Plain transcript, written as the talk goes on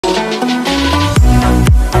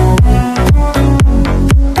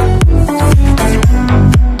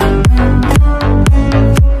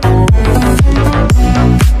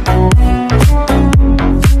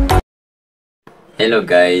Hello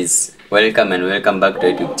guys, welcome and welcome back to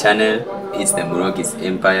YouTube channel. It's the Murokis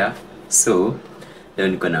Empire. So leo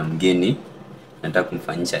niko na mgeni, nataka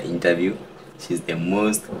kumfanyisha interview. She's the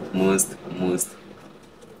most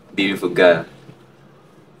beautiful girl,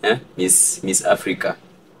 Miss Africa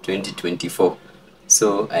 2024.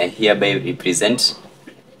 So I hereby represent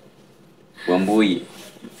Wambui,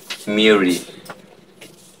 Miri.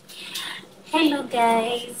 Hello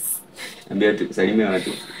guys. Ambia tu salimia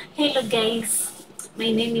watu. Hello guys. My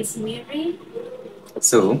name is Miri.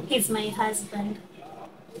 So he's my husband.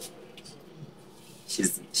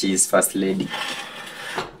 She's first lady.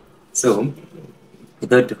 So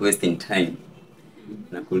without wasting time,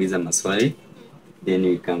 nakuuliza maswali, then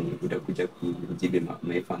we come utakuja kujibu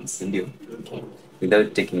my fans, ndio? Okay.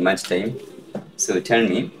 Without taking much time, so tell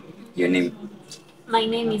me your name. My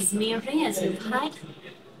name is Miri, as you've heard.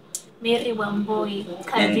 Miri Wambui,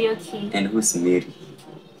 karaoke. And who's Miri?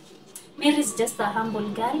 Miri is just a humble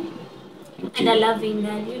girl, Okay. and a loving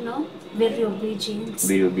girl, you know, very obedient.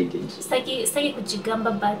 Very obedient. Staki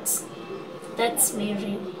kujigamba, but that's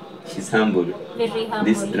Miri. She's humble. Very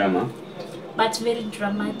humble. This drama. But very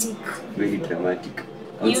dramatic. Very dramatic.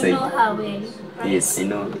 Outside. You know her well, right? Yes, I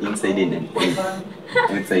know inside and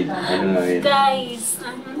outside. I know her well. Guys.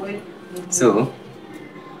 So,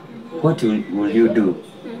 what will you do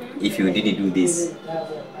if you didn't do this?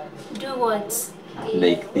 Do what?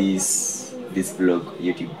 Like this vlog,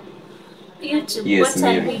 YouTube. YouTube. Yes, what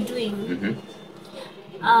Mary. I'll be doing?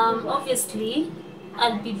 Obviously,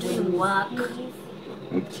 I'll be doing work.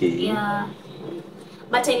 Okay. Yeah.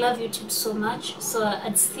 But I love YouTube so much, so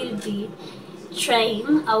I'd still be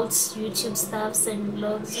trying out YouTube stuffs and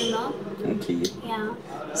vlogs, you know. Okay. Yeah.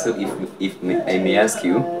 So if I may ask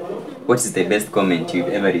you, what is the best comment you've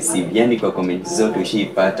ever received? Yani kwa comment zote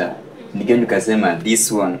ushaipata, nigeni ukasema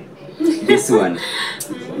this one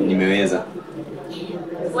nimeweza.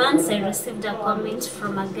 Once I received a comment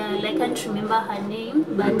from a girl, I can't remember her name,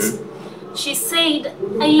 but she said,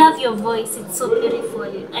 "I love your voice, it's so beautiful,"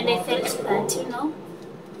 and I felt that, you know,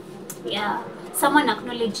 yeah, someone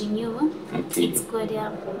acknowledging you, Okay. it's good,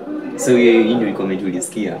 yeah. So you ndio comment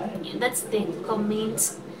ulisikia? That's the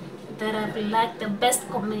comment that I've liked, the best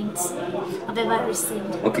comment I've ever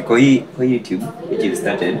received. Okay, kwa YouTube, which you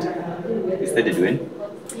started when?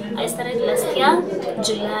 I started last year,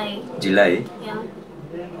 July. July. Yeah.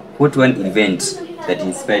 What one event that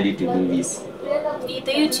inspired you to do this?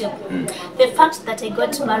 The YouTube. The fact that I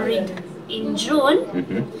got married in June,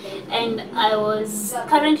 and I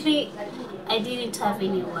didn't have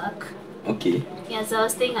any work. Okay. Yes, I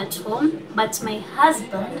was staying at home, but my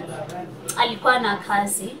husband alikuwa na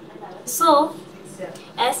kazi. So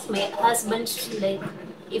I asked my husband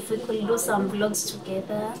if we could do some vlogs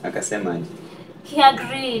together. Akasema He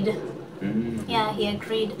agreed. Yeah, he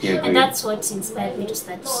agreed. He agreed. And that's what inspired me to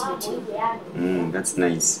start YouTube. That's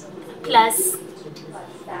nice. Plus,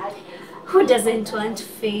 who doesn't want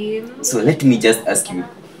fame? So let me just ask you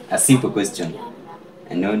a simple question.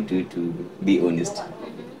 And I want you to be honest.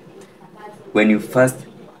 When you first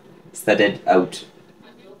started out,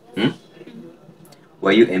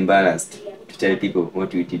 were you embarrassed to tell people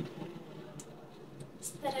what you did?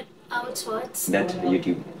 Started out what? That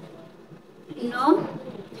YouTube. No.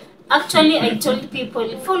 Actually, I told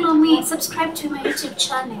people, follow me, subscribe to my YouTube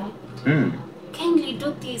channel. Kindly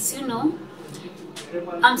do this, you know.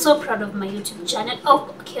 I'm so proud of my YouTube channel,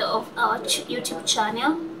 of our YouTube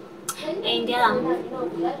channel. And yeah,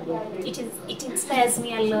 it inspires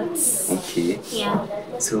me a lot. Okay. Yeah.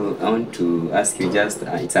 So I want to ask you just,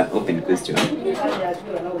 it's an open question.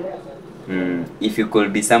 If you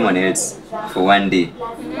could be someone else for one day,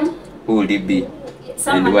 who would it be?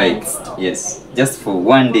 Someone and why? else. Yes, just for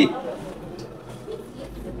one day.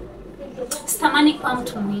 Sitamani kwa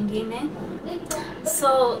mtu mwingine.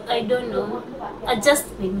 So I don't know. I just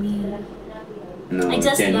be me. No, I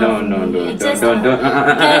just okay, love no, me. don't. Guys,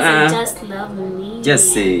 I just love me.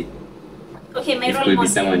 Just say, okay, my if role could be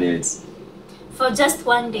model. someone else. For just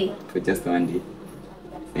one day. For just one day.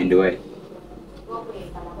 And why?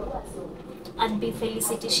 I'd be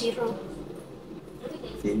Felicity Shiro.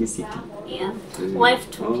 Felicity. Yeah.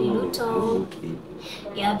 Wife to Pluto. Okay.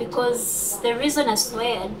 Yeah, because the reason as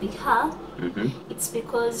why I'd be her, it's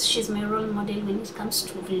because she's my role model when it comes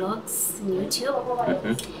to vlogs in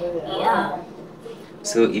YouTube. Yeah.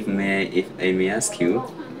 So if I may ask you,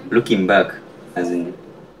 looking back, as in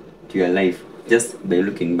to your life, just by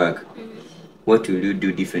looking back, what will you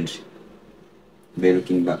do differently by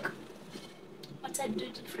looking back? What I'd do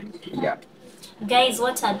differently? Yeah. Guys,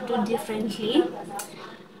 what I'd do differently?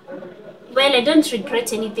 Well, I don't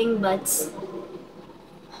regret anything, but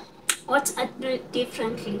what I'd do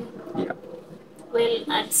differently? Yeah. Well, well,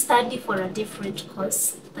 I'd study for a different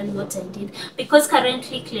course than what I did. Because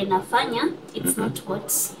currently Klenafanya, it's not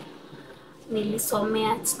what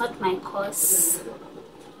nilisomea, it's not my course.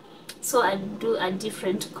 So I do a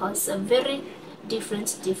different course, a very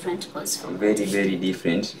different course from very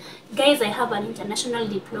different. Guys, I have an international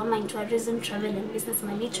diploma in tourism, travel and business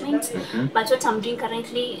management. But what I'm doing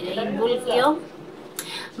currently involves here.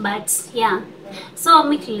 But yeah, so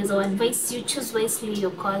Mikil is our advice you choose wisely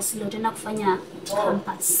your course. Lodena kufanya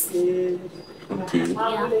campus. Okay.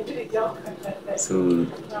 Yeah. So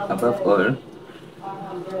above all,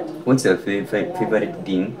 what's your favorite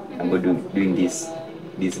thing about doing this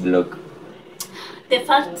vlog? The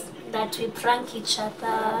fact that we prank each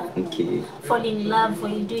other, Okay. fall in love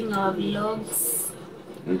while doing our vlogs,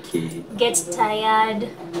 Okay. get tired,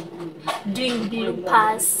 doing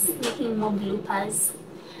bloopers, making more bloopers.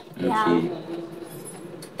 Yeah. Okay.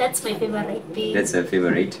 That's my favorite thing. That's your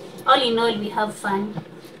favorite. All in all, we have fun.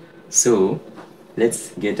 So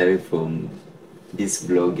let's get away from this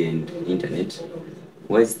vlog and internet.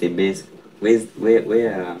 What's the best?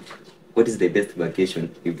 What is the best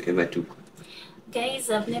vacation you've ever took? Guys,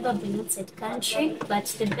 I've never been outside country, but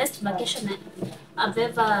the best vacation I've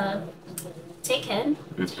ever taken,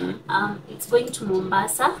 it's going to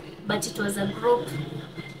Mombasa, but it was a group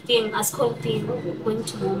thing, a school thing, going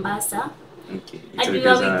to Mombasa. Okay. And So we it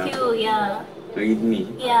were was with you, yeah. with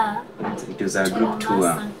me. Yeah. It was a To group tour.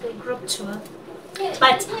 Mombasa, a group tour.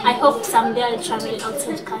 But I hope someday I'll travel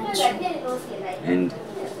outside country. And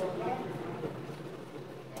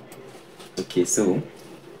okay, so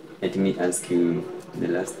let me ask you the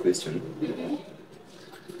last question.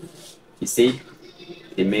 You said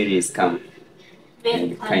the Mary is calm Very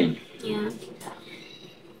and kind. Yeah.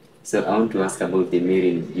 So I want to ask about the Mary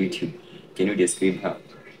in YouTube. Can you describe her?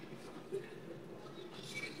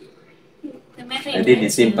 Are they the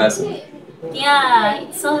same person? Yeah,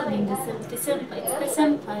 it's all in the same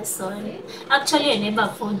person. Actually, I never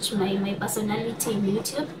forged my personality in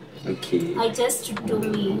YouTube. Okay. I just do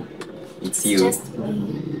me. It's you. Just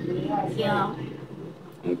me. Yeah.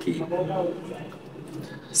 Okay.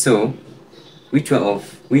 So, which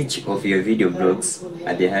of your video blogs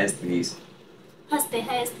are the highest views? Has the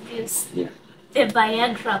highest views. Yeah. The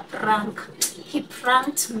Viagra prank. He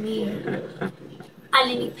pranked me.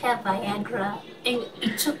 Alinipea Viagra. And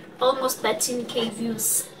it took almost 13k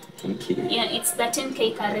views. Okay. Yeah, it's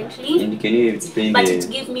 13k currently. And can you explain But it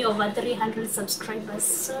gave me over 300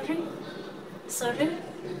 subscribers. Sorry?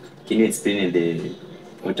 Can you explain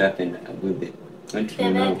what happened about the? I want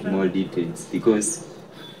to know more details because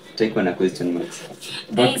take on a question marks.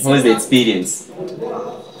 What was the experience?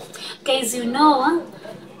 Guys, you know,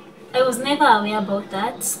 I was never aware about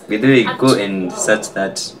that. By the way, go and search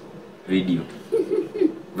that video.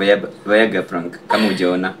 Viagra prank. Kama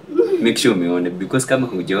hujaona, make sure umeona because kama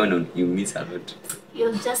hujaona, you miss a lot.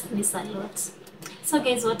 You'll just miss a lot. So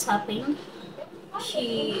guys, what happened?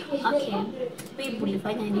 Babe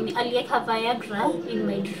ulifanya nini? Aliweka Viagra in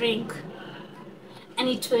my drink. And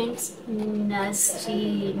it went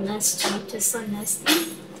nasty. It was so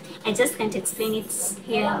nasty. I just can't explain it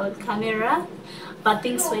here on camera, but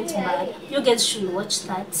things went bad. You guys should watch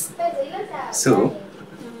that. So,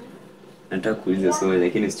 nataka kuuliza swali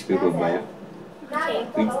lakini usichukue kwa baya.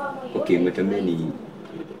 Okay, umetuambia ni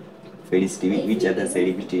Felicity. Which other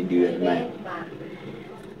celebrity do you admire?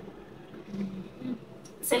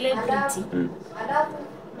 Celebrity.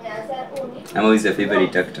 I'm always your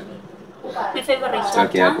favorite actor. My favorite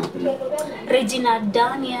actor, Regina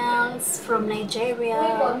Daniels from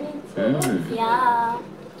Nigeria. Yeah.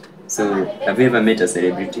 So, have you ever met a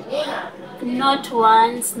celebrity? Not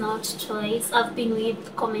once, not twice. I've been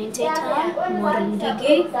with commentator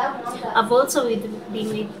Moringigi. I've also been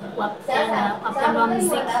with Wapendwa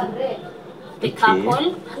Muziki, the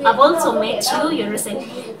couple. I've also met you. You're a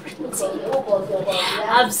celebrity.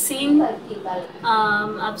 I've seen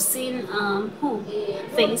who?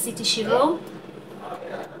 Felicity Shiro.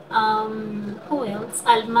 Who else?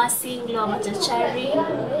 Almasi Machachari.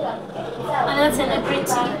 Another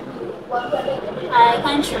celebrity. I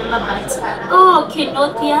can't remember, but okay,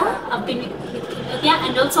 Nothia. I've been with Nothia,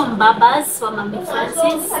 and also Mbabas from Mami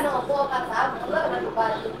Francis.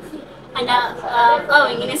 And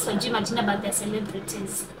wengine sijui majina, but they're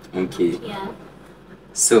celebrities. Okay. Yeah.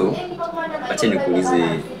 So, acha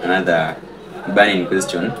nikuulize another burning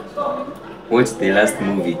question. What's the last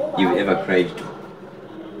movie you've ever cried to?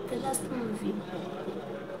 The last movie.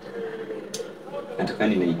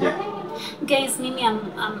 Natakani naija. Guys, mimi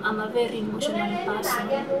I'm a very emotional person.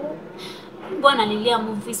 Bwana nilia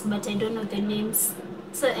movies, but I don't know the names,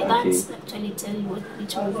 so I can't actually tell you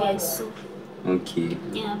which movie I saw. Okay.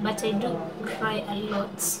 Yeah, but I do cry a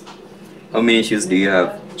lot. How many shoes do you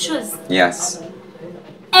have? Shoes? Yes.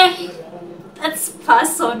 That's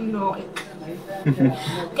personal.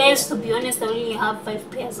 Guys, to be honest, I only have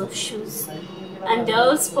 5 pairs of shoes. And they're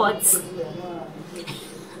all sports.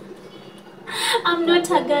 I'm not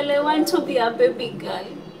a girl, I want to be a baby girl.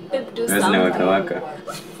 Babe, do something.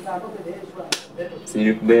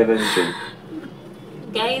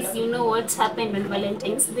 Guys, you know what happened on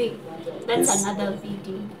Valentine's Day? That's Yes. another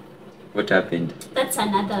video. What happened? That's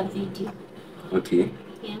another video. Okay.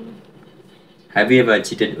 Yeah. Have you ever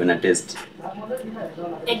cheated on a test?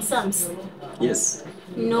 Exams? Yes.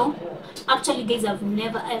 No. Actually, guys, I've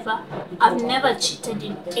never cheated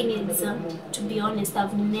in any exam. To be honest,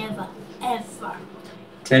 I've never, ever.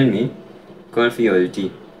 Tell me, coffee or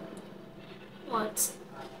tea? What?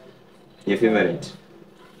 Your favorite?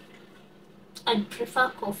 I'd prefer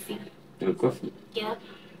coffee. No, coffee. Yeah.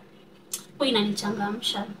 Huwa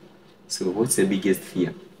inanichangamsha. So what's the biggest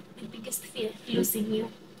fear? My biggest fear? Losing you.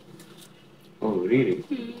 Oh, really?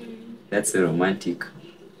 That's so romantic.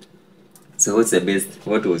 So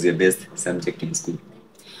what was your best subject in school?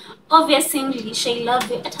 Obviously English, I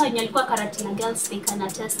love it. Hata wenye alikuwa karate na girls, they can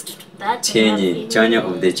attest to that. Chanya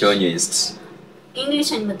of the chonyoist.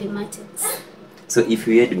 English and mathematics. So if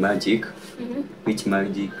you had magic, which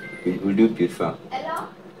magic would you prefer?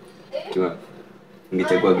 To have?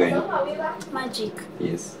 Ungechagua gani? Magic.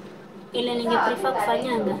 Yes. Ile ningeprefer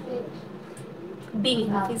kufanyanga being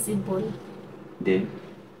invisible. Then?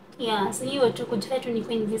 Yeah, so hiyo tu kujifanya tu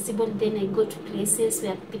nikuwe invisible, then I go to places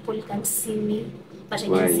where people can't see me, but I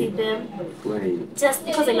can see them. Why? Just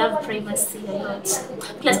because I love privacy a lot.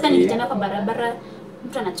 Plus pia nikitembea kwa barabara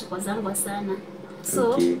mtu anachokozangwa sana.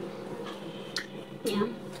 So, yeah.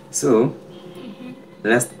 So,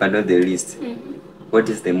 last but not the least, what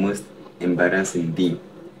is the most embarrassing thing?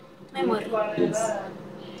 Memory. Yes.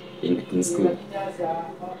 In school.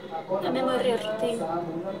 A memory of thing.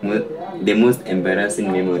 The most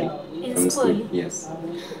embarrassing memory In from school? Yes.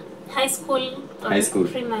 High school or High school.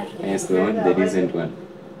 primary? High school, I want the recent one.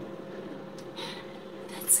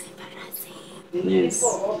 That's embarrassing. Yes.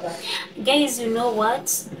 Guys, you know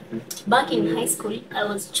what? Back in high school, I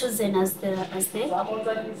was chosen as the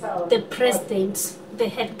president, the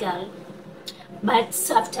head girl.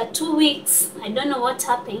 But after 2 weeks, I don't know what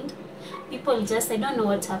happened. I don't know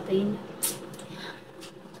what happened.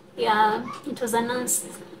 Yeah, it was announced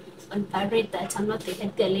on parade that I'm not the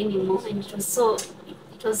head girl anymore, and it was so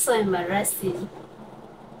embarrassing.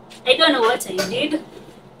 I don't know what I did.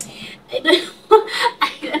 I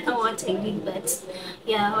don't know what I did, but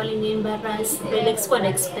yeah, only embarrassed. The next one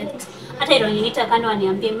expect. Hata iloniita kando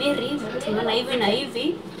waniambie Mary, tunaona hivi na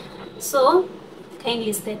hivi. So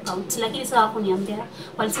kindly step out. Lakini sawa kuniambia,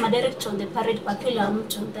 walisema direct on the parade kwa kila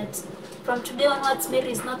mtu that from today onwards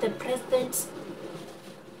Mary is not the president.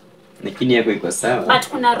 Lakini yako iko sawa. But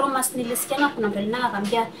kuna rumors nilisikia kuna mtu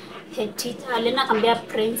alinaka head teacher, alinaka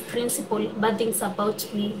principal bad things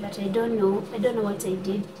about me, but I don't know what I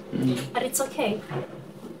did. But it's okay.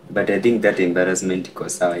 But I think that embarrassment iko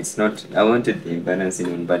sawa. It's not, I wanted the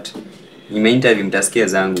embarrassing one, but in my interview mtasikia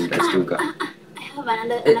zangu mtashtuka. I have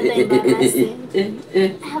another embarrassing.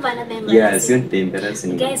 Yeah, it's not the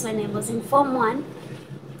embarrassing. Guys, when I was in Form 1,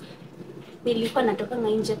 nilikuwa natokanga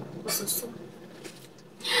nje kususu.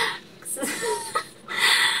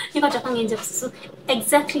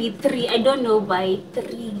 Exactly 3, I don't know by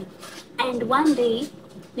 3. And one day,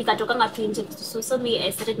 nikatokanga tu nje kususu. So me,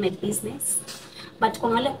 I started my business. But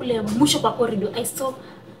kuangalia kule mwisho kwa corridor, I saw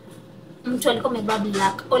mtu alikuwa amevaa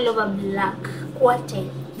black, all over black, quarte.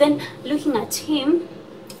 Then looking at him,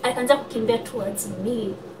 akaanza kukimbia towards me.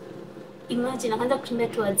 Imagine, akaanza kukimbia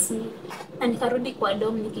towards me. Na nikarudi kwa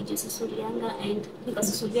dom nikijisusulianga and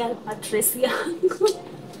nikasusulia mattress yangu.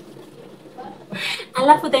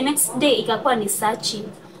 Alafu the next day ikakuwa ni searching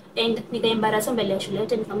and nikaembarrasswa mbele ya shule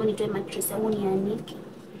yote, nikaamua nitoe mattress yangu nianike.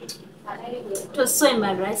 It was so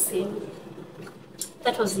embarrassing.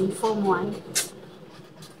 That was in Form 1.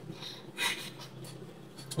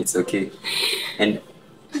 It's okay. And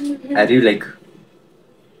are you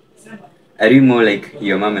more like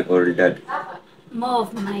your mom or dad?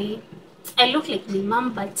 I look like my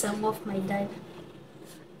mom, but more of my dad.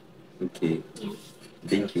 Okay. Yeah.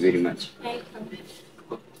 Thank you very much. Welcome.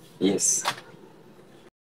 Yes.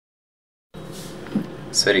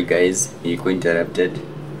 Sorry guys, you got interrupted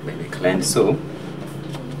by my client. So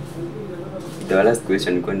the last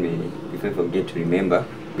question before I forget to remember,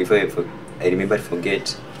 I remember to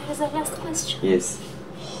forget. There's a last question. Yes.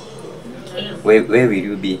 Okay. Where will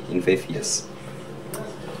you be in 5 years?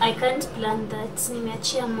 I can't plan that.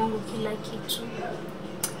 Nimeachia Mungu kila kitu.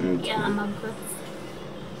 Okay. Yeah, I'm a growth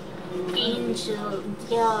angel.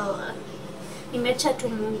 Yeah. Nimeacha tu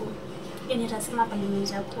Mungu. Yani nitasema pale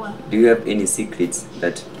nimeweza kuwa. Do you have any secrets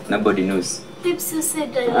that nobody knows? Tips you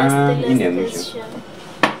said the last question.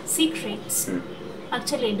 Secrets.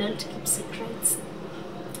 Actually, I don't keep secrets.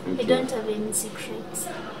 Okay. I don't have any secrets.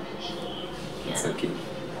 Yeah. It's okay.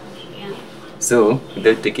 Yeah. So,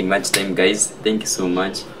 without taking much time, guys, thank you so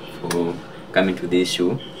much for coming to this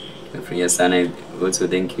show. For your son, I also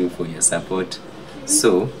thank you for your support.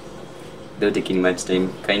 So, without taking much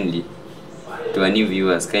time, kindly, to our new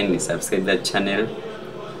viewers, kindly subscribe that channel,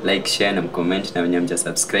 like, share, and comment. Now, when you just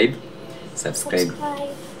subscribe.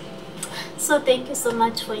 So, thank you so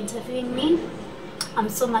much for interviewing me. I'm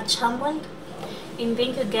so much humbled. And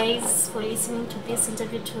thank you guys for listening to this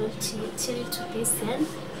interview till to this end.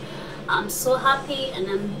 I'm so happy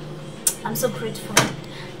and I'm so grateful.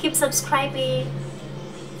 Keep subscribing.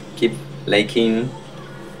 Keep liking,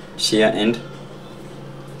 share, and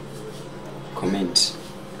comment.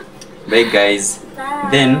 Bye guys. Bye.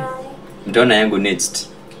 Then mtaona yangu next.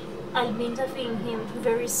 I'll be interviewing him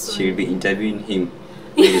very soon. She'll be interviewing him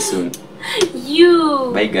very soon.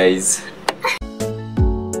 You. Bye guys.